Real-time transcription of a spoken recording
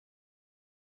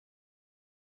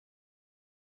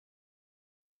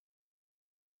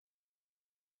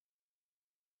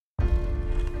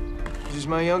He's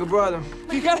my younger brother.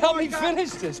 You gotta help me finish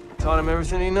this. Taught him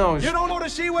everything he knows. You don't want to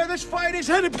see where this fight is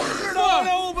headed? Turn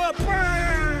it over!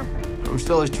 I'm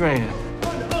still his trainer.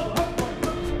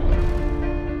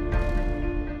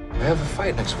 I have a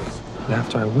fight next week. And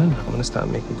after I win, I'm gonna start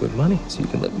making good money so you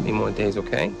can live with me more days,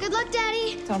 okay? Good luck,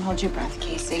 Daddy. Don't hold your breath,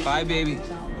 Casey. Bye, baby.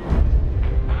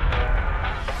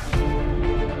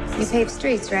 You pave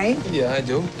streets, right? Yeah, I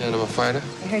do. And I'm a fighter.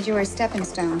 I heard you were a stepping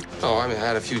stone. Oh, I mean, I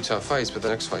had a few tough fights, but the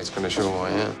next fight's gonna show who I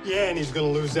am. Yeah, and he's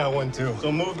gonna lose that one, too.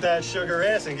 So move that sugar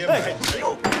ass and give him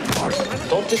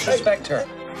Don't disrespect her.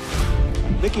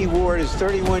 Micky Ward is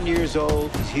 31 years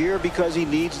old. He's here because he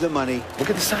needs the money.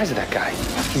 Look at the size of that guy.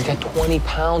 He's got 20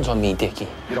 pounds on me, Dicky.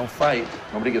 You don't fight,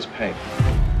 nobody gets paid.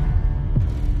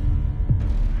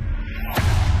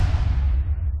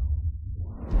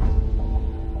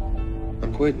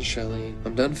 I'm quitting, Charlene.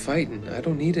 I'm done fighting. I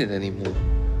don't need it anymore.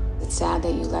 It's sad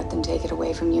that you let them take it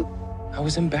away from you. I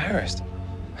was embarrassed.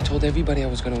 I told everybody I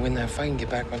was gonna win that fight and get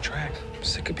back on track. I'm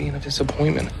sick of being a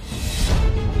disappointment.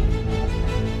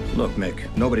 Look,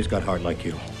 Mick, nobody's got heart like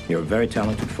you. You're a very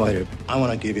talented fighter. I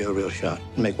want to give you a real shot.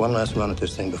 Make one last run at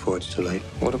this thing before it's too late.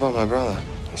 What about my brother?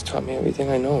 He's taught me everything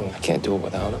I know. I can't do it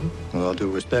without him. With all due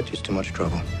respect, he's too much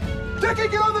trouble. Dicky,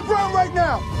 get on the ground right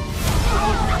now!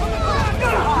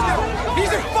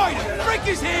 He's a fighter! Break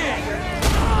his hand!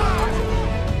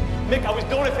 Mick, I was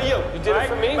doing it for you. You did it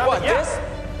for me? What, this?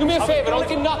 Do me a favor, don't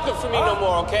get nothing for me no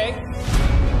more, okay?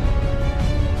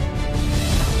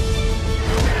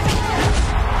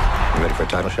 You ready for a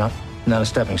title shot? Not a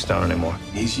stepping stone anymore.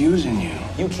 He's using you.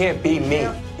 You can't be me.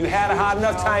 You had a hard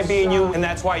enough time being you, and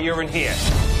that's why you're in here.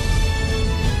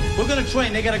 We're gonna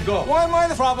train, they gotta go. Why am I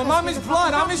the problem? I'm his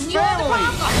blood, I'm his family.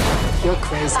 You're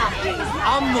crazy.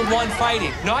 I'm the one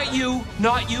fighting. Not you,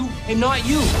 and not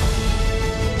you.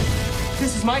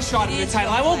 This is my shot at the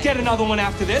title. I won't get another one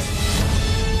after this.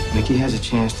 Micky has a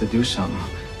chance to do something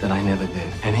that I never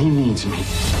did, and he needs me.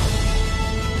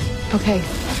 Okay,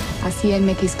 I'll see you in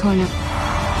Mickey's corner.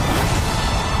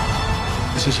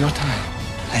 This is your time.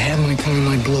 I had my time,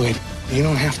 I blew it. You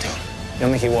don't have to. You're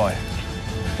Micky Ward.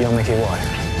 You're Micky Ward.